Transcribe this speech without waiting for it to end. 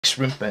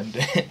shrimp, and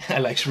I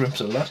like shrimps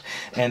a lot,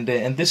 and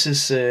this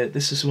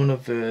is one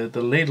of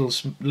the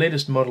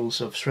latest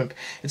models of shrimp.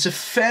 It's a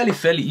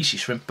fairly easy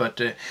shrimp,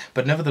 but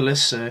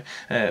nevertheless a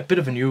bit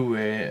of a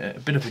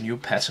new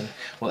pattern.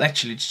 Well,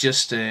 actually, it's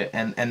just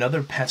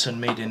another pattern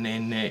made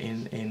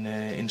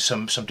in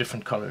some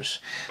different colors.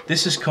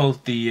 This is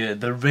called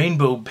the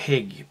rainbow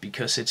pig,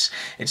 because it's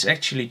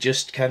actually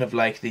just kind of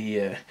like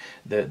the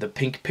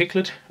pink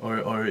piglet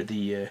or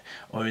the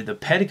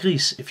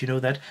pattegris, if you know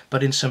that,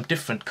 but in some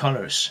different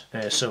colors.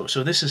 So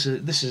this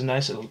is a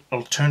nice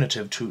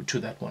alternative to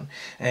that one,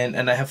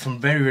 and I have from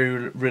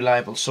very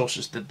reliable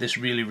sources that this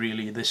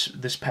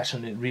this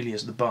pattern, it really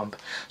is the bomb.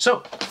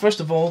 So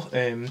first of all,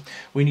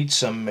 we need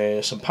some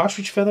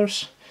partridge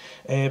feathers.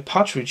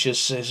 Partridge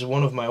is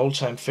one of my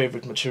all-time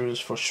favorite materials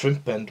for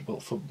shrimp, and well,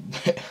 for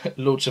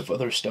loads of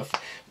other stuff,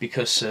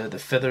 because the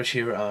feathers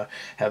here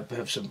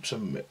have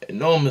some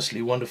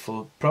enormously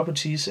wonderful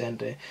properties,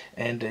 and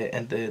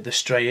the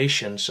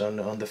striations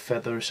on the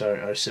feathers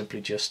are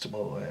simply just,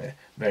 well,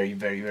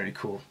 very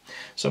cool.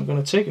 So I'm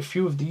gonna take a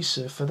few of these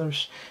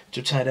feathers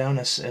to tie down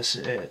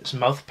as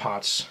mouth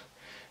parts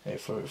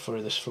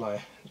for this fly.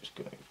 I'm just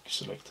gonna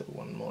select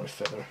one more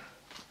feather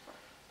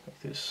like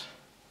this.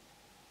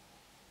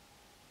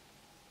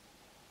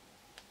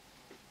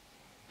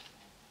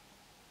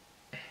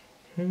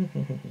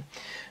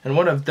 And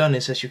what I've done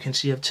is, as you can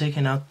see, I've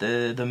taken out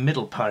the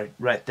middle part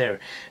right there,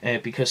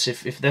 because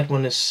if that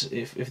one is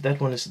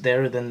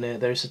there, then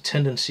there's a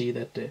tendency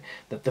that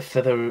the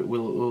feather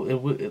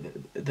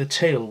the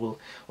tail will,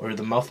 or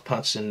the mouth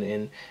parts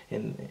in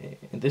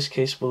this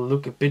case, will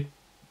look a bit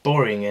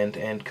boring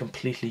and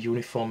completely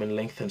uniform in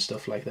length and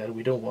stuff like that.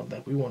 We don't want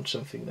that. We want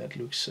something that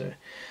looks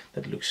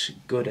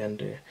good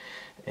and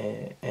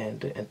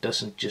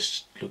doesn't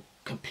just look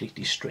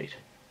completely straight.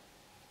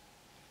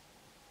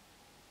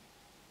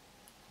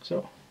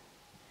 So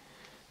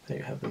there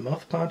you have the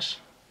mouth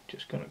parts.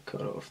 Just gonna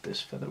cut off this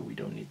feather, we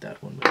don't need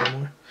that one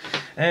anymore.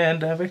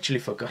 And I've actually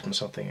forgotten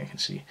something, I can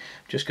see.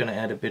 I'm just gonna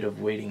add a bit of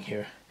weighting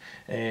here.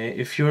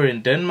 If you're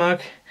in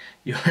Denmark,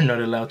 you're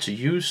not allowed to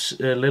use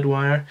lead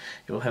wire.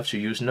 You'll have to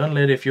use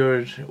non-lead. If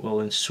you're, well,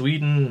 in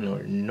Sweden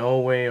or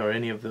Norway or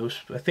any of those,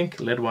 I think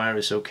lead wire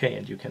is okay,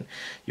 and you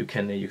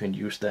can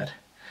use that.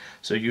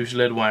 So use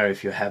lead wire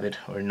if you have it,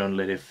 or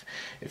non-lead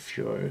if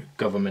your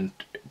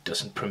government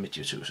doesn't permit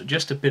you to. So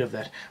just a bit of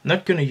that. I'm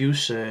not going to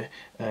use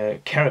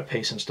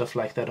carapace and stuff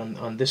like that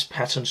on this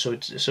pattern.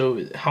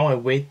 So how I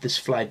weight this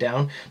fly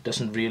down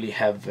doesn't really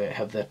have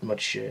that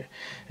much.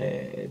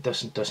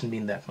 Doesn't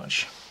mean that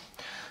much.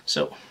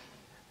 So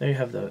there you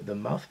have the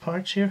mouth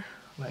parts here,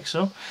 like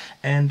so.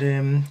 And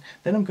then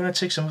I'm going to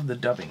take some of the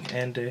dubbing.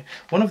 And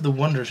one of the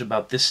wonders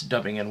about this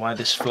dubbing, and why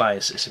this fly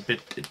is a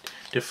bit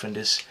different,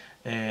 is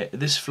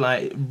this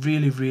fly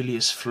really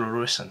is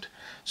fluorescent.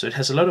 So it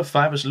has a lot of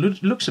fibers.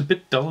 Looks a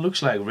bit dull,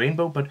 looks like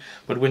rainbow, but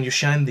when you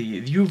shine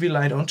the UV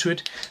light onto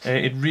it,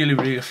 it really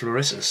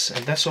fluoresces.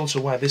 And that's also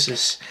why this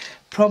is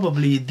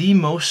probably the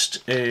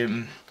most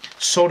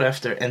sought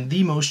after and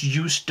the most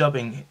used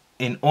dubbing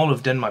in all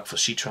of Denmark for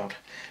sea trout.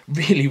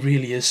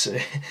 Really is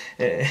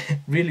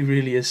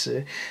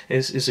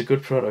is a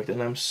good product,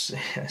 and I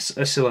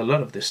sell a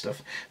lot of this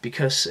stuff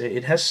because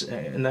it has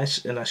a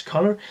nice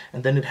color,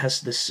 and then it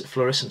has this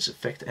fluorescence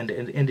effect, and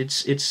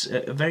it's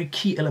a very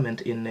key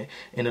element in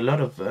a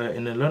lot of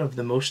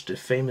the most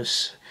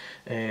famous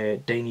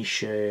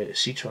Danish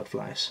sea trout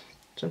flies.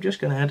 So I'm just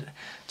gonna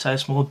tie a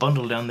small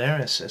bundle down there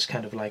as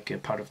kind of like a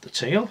part of the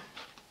tail,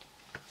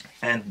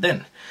 and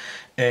then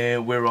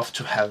we're off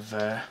to have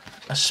a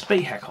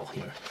spay hackle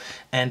here.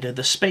 And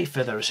the spay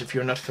feathers, if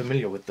you're not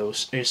familiar with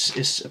those,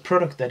 is a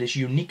product that is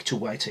unique to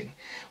whiting.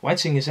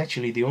 Whiting is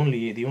actually the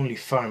only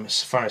farm,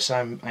 as far as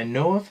I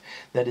know of,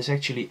 that is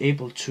actually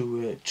able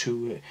to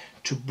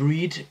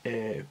breed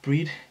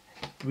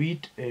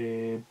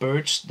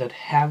birds that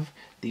have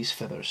these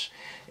feathers.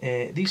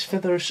 These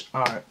feathers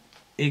are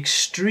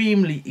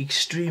extremely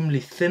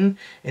thin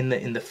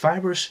in the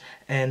fibers,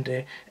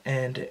 and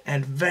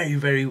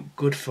very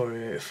good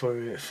for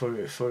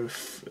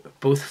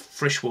both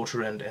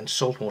freshwater and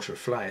saltwater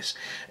flies,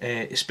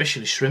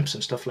 especially shrimps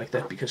and stuff like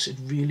that, because it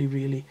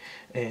really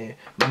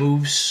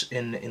moves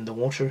in the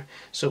water.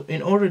 So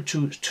in order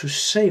to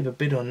save a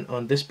bit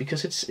on this,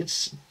 because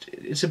it's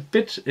a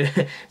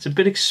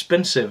bit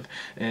expensive,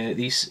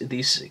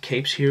 these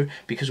capes here,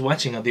 because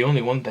whiting are the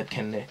only one that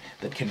can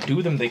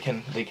do them. They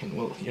can,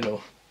 well, you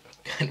know,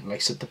 kind of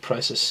like set the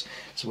prices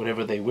to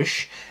whatever they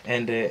wish,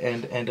 and a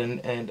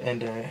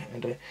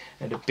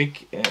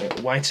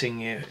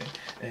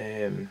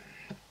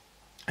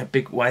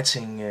big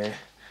whiting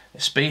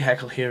spay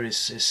hackle here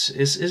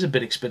is a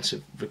bit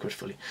expensive,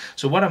 regretfully.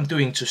 So what I'm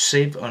doing to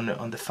save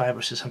on the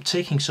fibers is I'm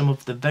taking some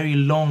of the very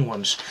long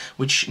ones,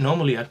 which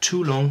normally are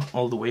too long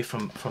all the way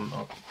from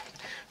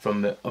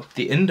up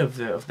the end of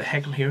the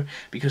hackle here,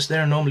 because they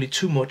are normally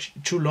too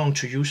long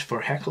to use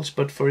for hackles.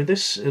 But for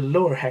this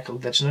lower hackle,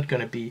 that's not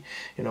going to be,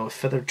 you know, a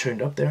feather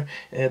turned up there.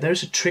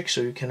 There's a trick,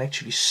 so you can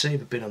actually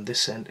save a bit on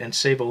this and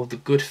save all the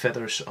good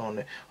feathers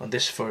on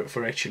this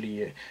for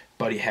actually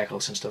body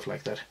hackles and stuff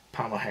like that,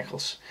 palmer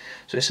hackles.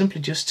 So I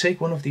simply just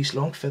take one of these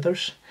long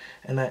feathers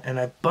and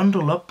I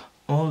bundle up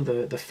all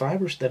the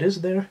fibers that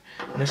is there,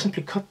 and I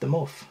simply cut them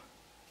off.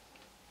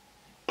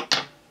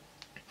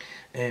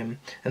 And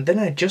then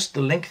I adjust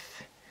the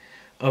length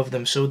of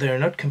them so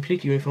they're not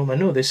completely uniform. I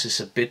know this is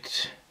a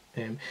bit...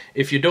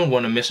 if you don't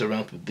want to mess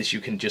around with this,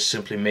 you can just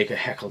simply make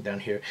a hackle down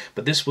here.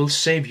 But this will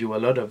save you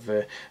a lot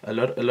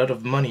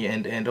of money,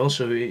 and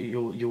also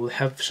you will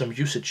have some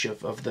usage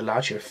of the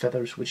larger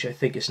feathers, which I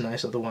think is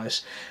nice.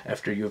 Otherwise,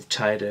 after you've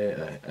tied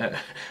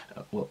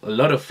well, a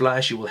lot of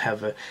flies, you will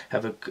have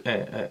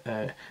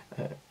a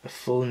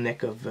full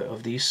neck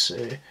of these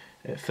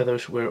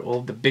feathers, where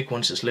all the big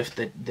ones is left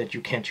that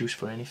you can't use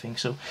for anything.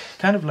 So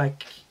kind of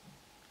like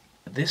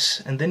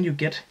this, and then you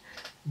get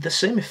the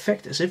same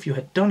effect as if you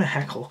had done a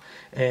hackle,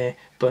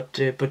 but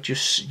you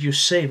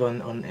save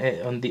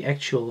on the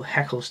actual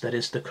hackles that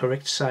is the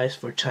correct size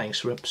for tying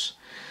shrimps.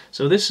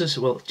 So this is,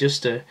 well,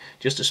 just a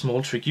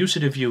small trick. Use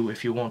it if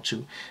you want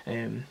to.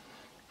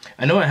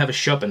 I know I have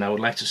a shop and I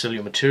would like to sell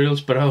you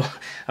materials, but I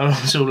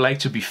also like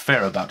to be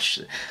fair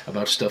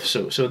about stuff.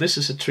 So this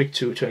is a trick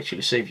to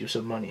actually save you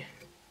some money.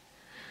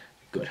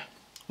 Good.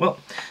 Well,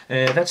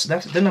 that's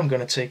that. Then I'm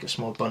gonna take a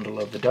small bundle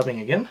of the dubbing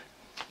again.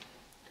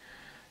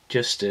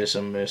 Just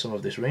some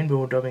of this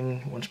rainbow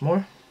dubbing once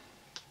more,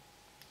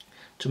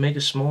 to make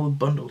a small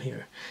bundle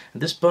here.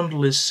 And this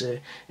bundle is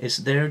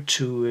there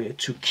to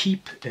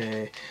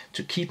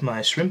keep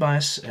my shrimp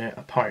eyes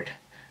apart,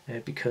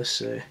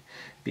 because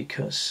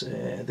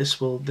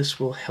this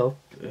will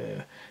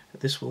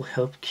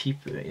help keep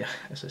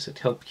as I said,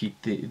 help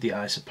keep the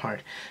eyes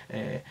apart,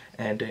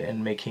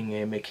 and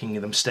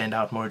making them stand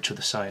out more to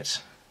the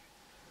sides,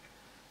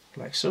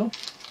 like so.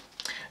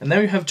 And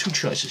there you have two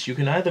choices. You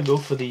can either go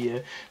for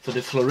the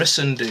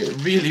fluorescent,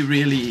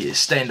 really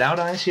stand out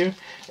eyes here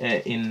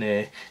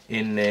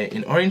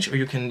in orange, or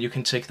you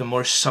can take the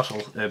more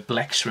subtle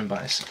black shrimp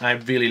eyes. I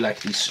really like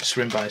these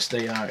shrimp eyes.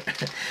 They are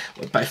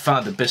by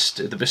far the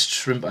best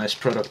shrimp eyes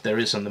product there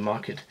is on the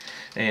market,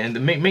 and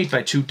they're made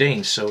by two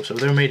Danes. So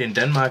they're made in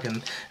Denmark,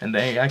 and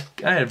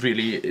I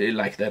really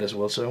like that as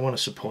well. So I want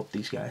to support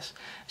these guys.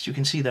 As you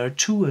can see, there are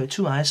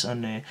two eyes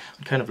on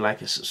kind of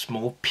like a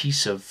small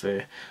piece of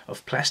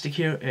plastic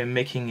here,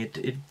 making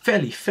it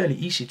fairly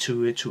easy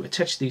to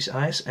attach these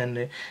eyes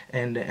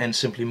and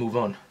simply move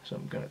on. So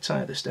I'm gonna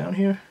tie this down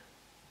here,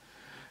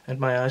 and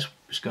my eyes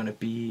is gonna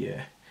be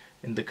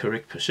in the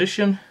correct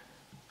position,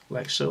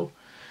 like so,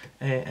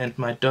 and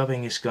my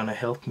dubbing is gonna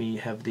help me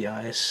have the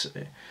eyes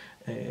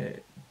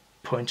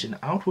pointing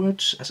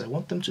outwards as I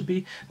want them to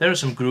be. There are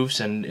some grooves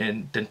and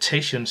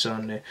indentations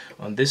on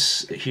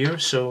this here,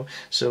 so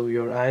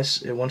your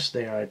eyes, once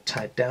they are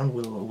tied down,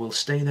 will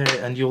stay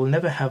there, and you'll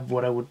never have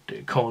what I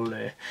would call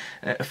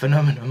a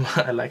phenomenon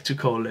I like to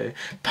call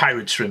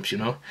pirate shrimps. You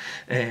know,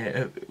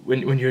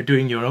 when you're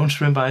doing your own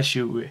shrimp eyes,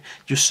 you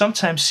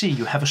sometimes see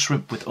you have a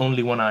shrimp with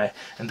only one eye,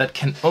 and that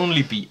can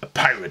only be a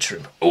pirate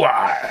shrimp.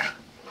 Ooh-ah!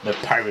 The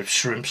pirate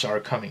shrimps are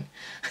coming.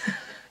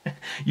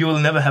 You will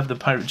never have the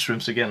pirate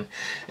shrimps again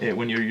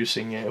when you're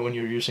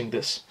using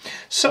this.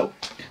 So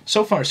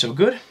far so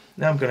good.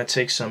 Now I'm gonna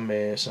take some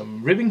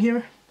ribbing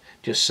here,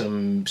 just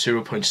some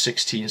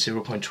 0.16,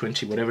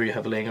 0.20, whatever you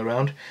have laying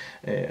around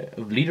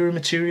of leader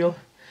material.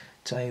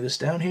 Tying this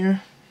down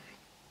here,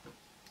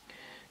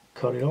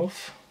 cut it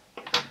off.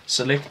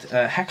 Select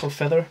a hackle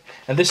feather,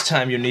 and this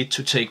time you need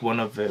to take one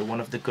of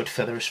the good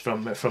feathers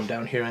from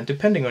down here, and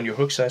depending on your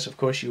hook size, of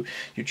course, you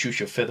choose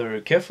your feather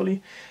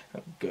carefully.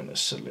 I'm gonna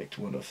select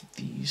one of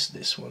these.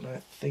 This one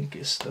I think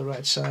is the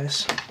right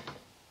size.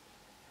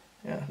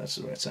 Yeah, that's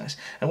the right size.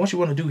 And what you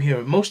want to do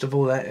here,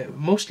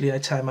 mostly I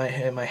tie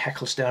my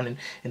hackles down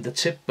in the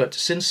tip, but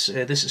since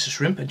this is a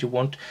shrimp and you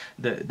want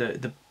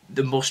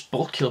the most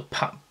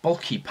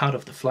bulky part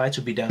of the fly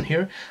to be down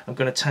here, I'm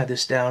gonna tie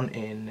this down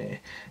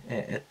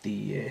at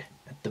the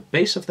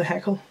base of the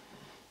hackle.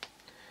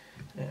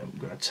 I'm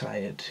gonna tie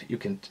it. You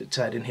can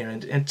tie it in here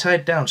and tie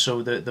it down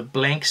so the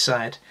blank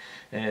side,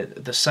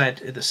 the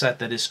side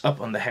that is up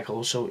on the hackle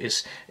also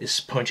is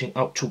pointing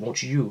out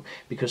towards you,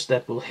 because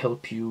that will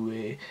help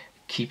you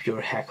keep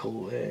your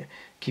hackle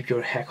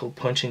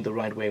pointing the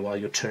right way while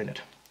you turn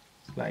it,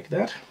 like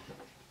that.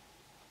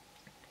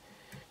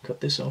 Cut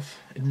this off.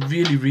 It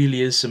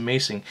really is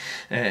amazing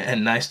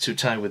and nice to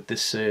tie with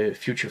this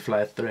future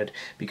fly thread,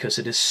 because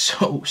it is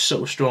so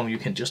strong. You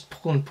can just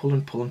pull and pull,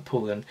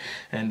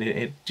 and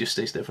it just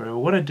stays there forever.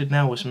 What I did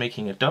now was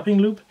making a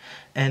dubbing loop,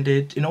 and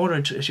in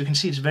order to, as you can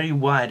see, it's very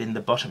wide in the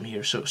bottom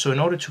here. So in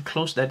order to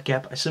close that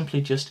gap, I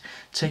simply just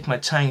take my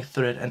tying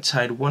thread and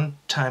tie it one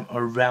time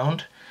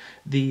around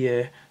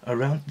the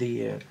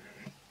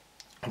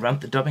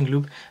dubbing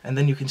loop, and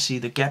then you can see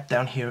the gap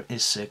down here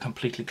is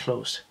completely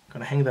closed.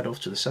 Gonna hang that off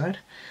to the side.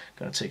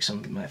 Gonna take some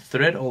of my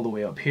thread all the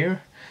way up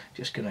here.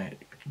 Just gonna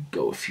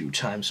go a few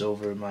times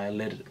over my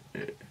lead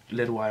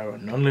wire or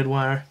non-lead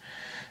wire,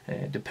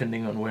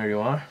 depending on where you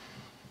are.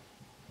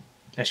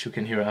 As you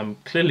can hear, I'm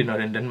clearly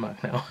not in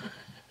Denmark now.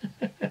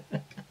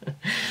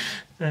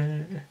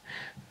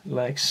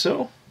 Like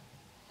so.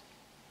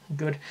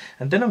 Good.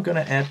 And then I'm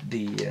gonna add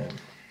the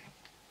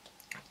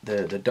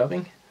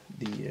dubbing,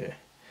 the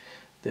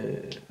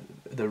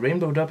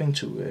rainbow dubbing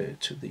to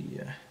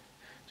the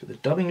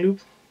dubbing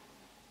loop.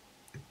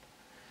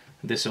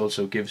 This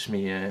also gives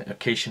me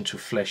occasion to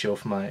flash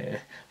off the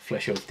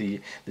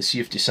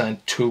CF Design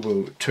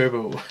turbo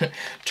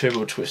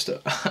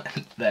twister.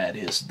 That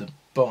is the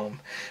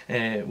bomb.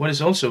 What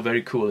is also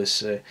very cool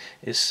is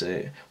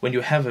when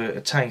you have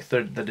a tying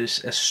thread that is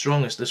as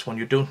strong as this one,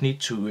 you don't need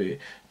to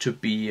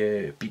be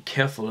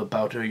careful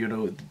about you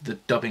know, the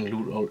dubbing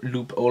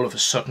loop all of a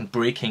sudden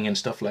breaking and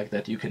stuff like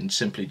that. You can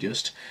simply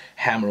just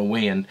hammer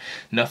away and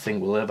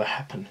nothing will ever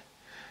happen.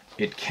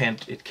 It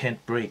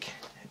can't break.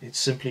 It's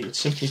simply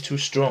too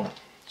strong.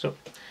 So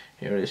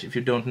here it is. If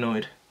you don't know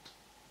it,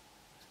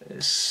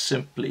 it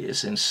simply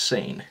is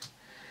insane.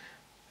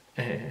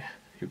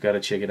 You gotta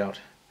check it out.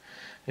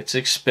 It's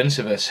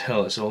expensive as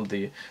hell, as all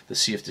the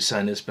CF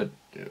Design is, but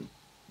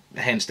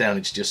hands down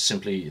it's just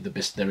simply the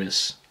best there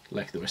is,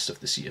 like the rest of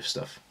the CF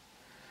stuff.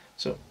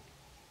 So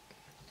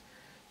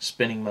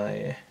spinning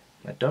my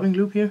dubbing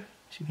loop here.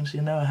 As you can see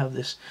now, I have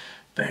this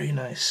very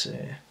nice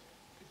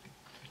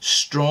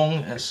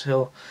strong as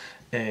hell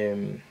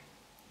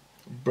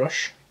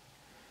brush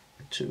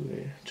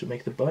to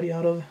make the body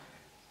out of,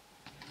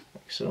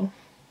 like so.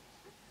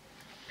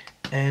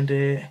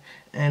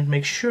 And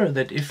make sure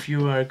that if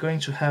you are going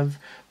to have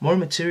more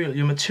material,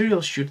 your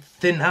material should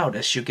thin out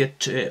as you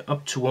get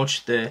up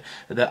towards the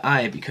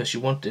eye, because you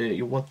want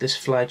this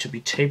fly to be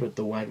tapered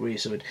the right way,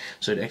 so it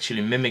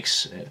actually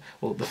mimics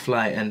well, the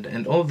fly,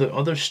 and all the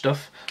other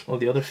stuff, all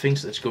the other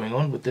things that's going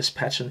on with this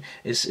pattern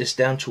is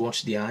down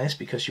towards the eyes,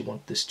 because you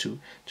want this to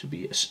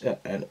be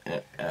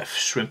a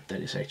shrimp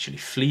that is actually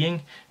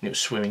fleeing, you know,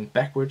 swimming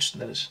backwards.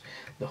 That is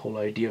the whole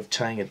idea of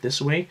tying it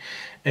this way.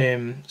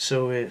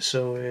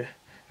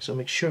 So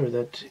make sure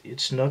that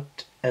it's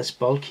not as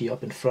bulky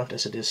up in front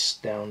as it is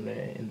down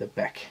in the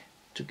back,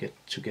 to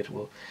get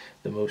well,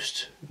 the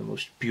most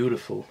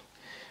beautiful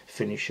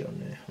finish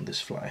on this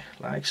fly,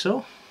 like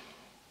so.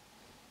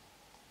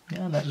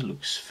 Yeah, that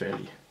looks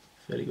fairly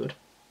good.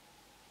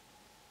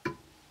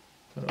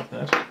 Like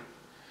that.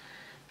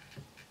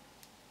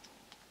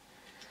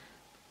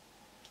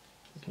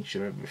 Making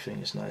sure everything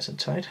is nice and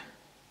tight.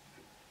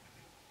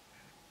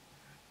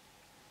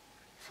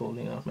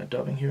 Folding out my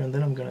dubbing here, and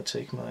then I'm gonna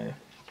take my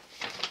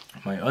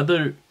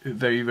other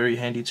very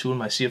handy tool,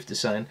 my CF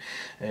Design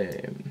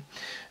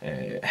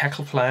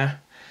hackle plier.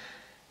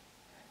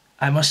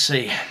 I must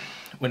say,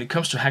 when it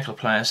comes to hackle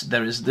pliers,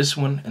 there is this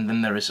one and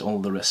then there is all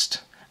the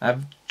rest.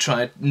 I've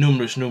tried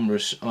numerous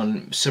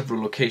on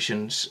several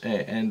occasions,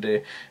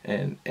 and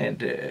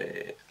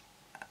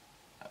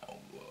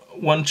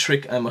one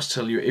trick I must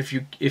tell you: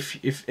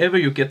 if ever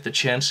you get the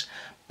chance,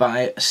 buy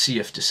a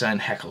CF Design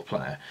hackle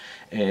plier.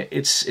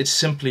 It's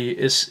simply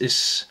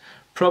is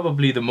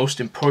probably the most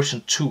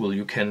important tool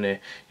you can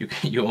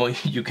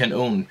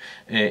own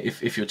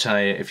if you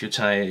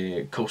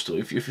tie coastal,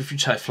 if you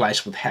tie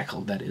flies with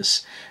hackle, that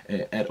is,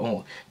 at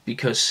all,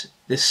 because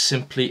this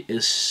simply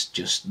is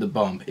just the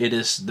bomb. It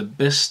is the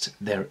best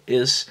there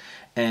is,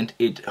 and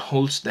it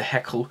holds the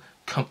hackle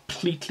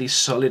completely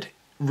solid,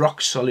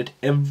 rock solid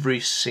every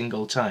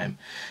single time,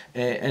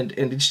 and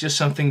it's just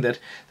something that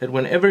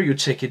whenever you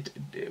take it,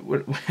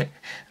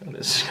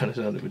 this is gonna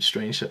sound a bit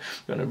strange, so I'm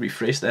gonna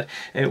rephrase that.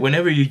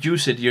 Whenever you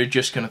use it, you're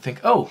just gonna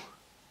think, oh,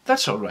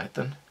 that's all right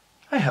then.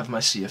 I have my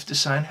CF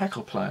Design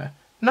hackle plier.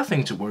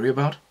 Nothing to worry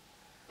about.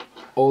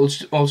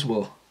 All's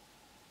well.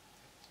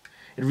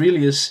 It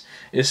really is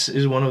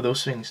one of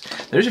those things.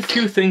 There's a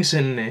few things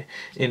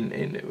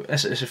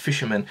as a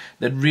fisherman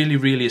that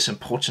really is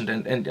important,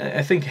 and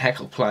I think a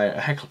hackle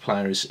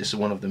plier is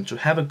one of them. To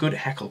have a good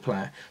hackle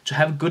plier, to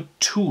have good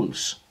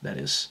tools, that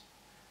is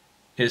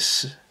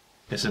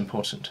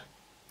important.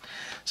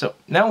 So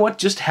now what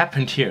just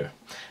happened here,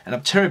 and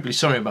I'm terribly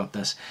sorry about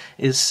this,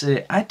 is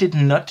I did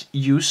not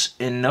use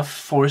enough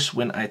force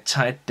when I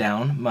tied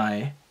down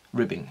my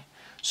ribbing.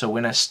 So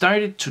when I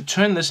started to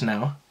turn this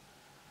now,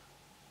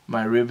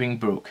 my ribbing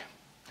broke.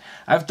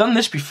 I've done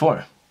this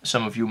before,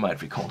 some of you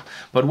might recall,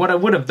 but what I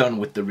would have done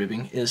with the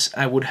ribbing is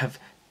I would have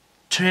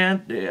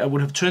turned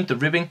the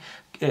ribbing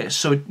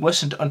so it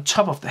wasn't on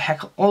top of the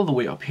hackle all the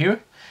way up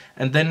here,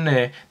 and then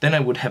I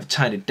would have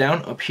tied it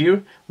down up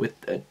here with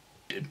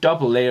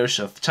double layers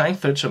of tying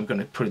thread. So I'm going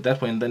to put it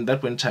that way, and then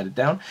that way, and tied it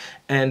down,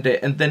 and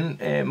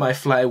then my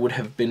fly would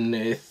have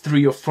been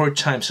 3 or 4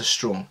 times as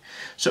strong.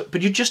 So,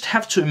 but you just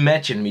have to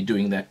imagine me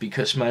doing that,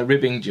 because my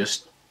ribbing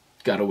just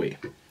got away.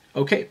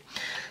 Okay,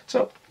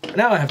 so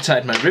now I have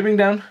tied my ribbing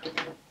down.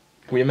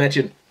 We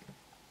imagine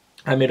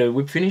I made a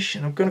whip finish,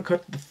 and I'm gonna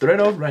cut the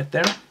thread off right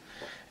there,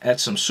 add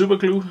some super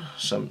glue,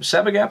 some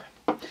Sabagap,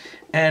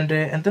 and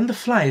then the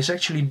fly is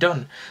actually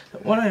done.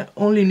 What I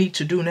only need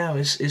to do now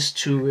is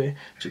to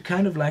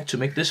kind of like to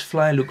make this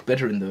fly look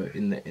better in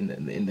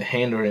the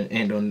hand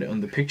and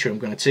on the picture I'm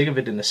gonna take of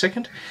it in a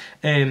second.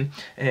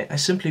 I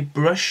simply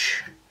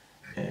brush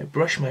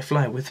my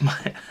fly with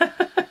my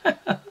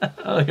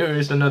Oh, here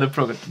is another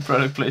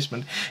product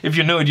placement. If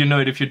you know it, you know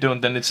it. If you don't,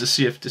 then it's a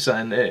CF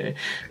Design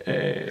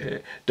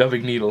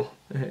dubbing needle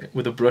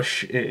with a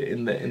brush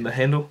in the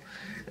handle.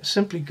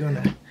 Simply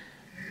gonna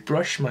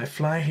brush my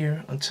fly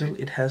here until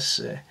it has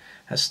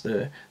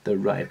the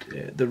right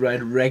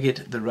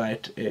ragged, the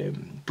right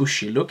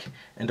bushy look,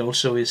 and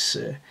also is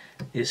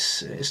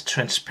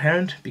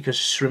transparent, because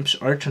shrimps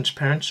are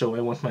transparent. So I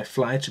want my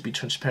fly to be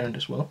transparent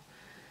as well.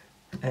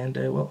 And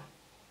well.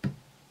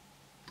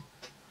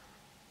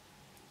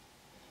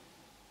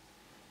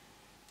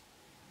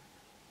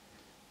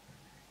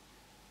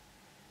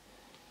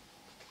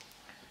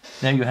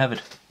 There you have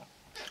it.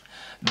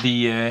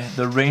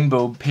 The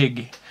rainbow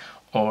pig,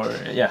 or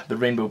yeah, the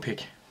rainbow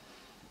pig.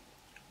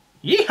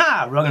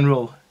 Yeehaw! Rock and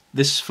roll.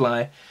 This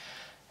fly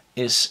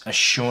is a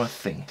sure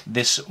thing.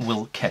 This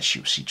will catch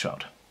you, sea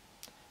trout.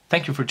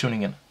 Thank you for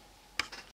tuning in.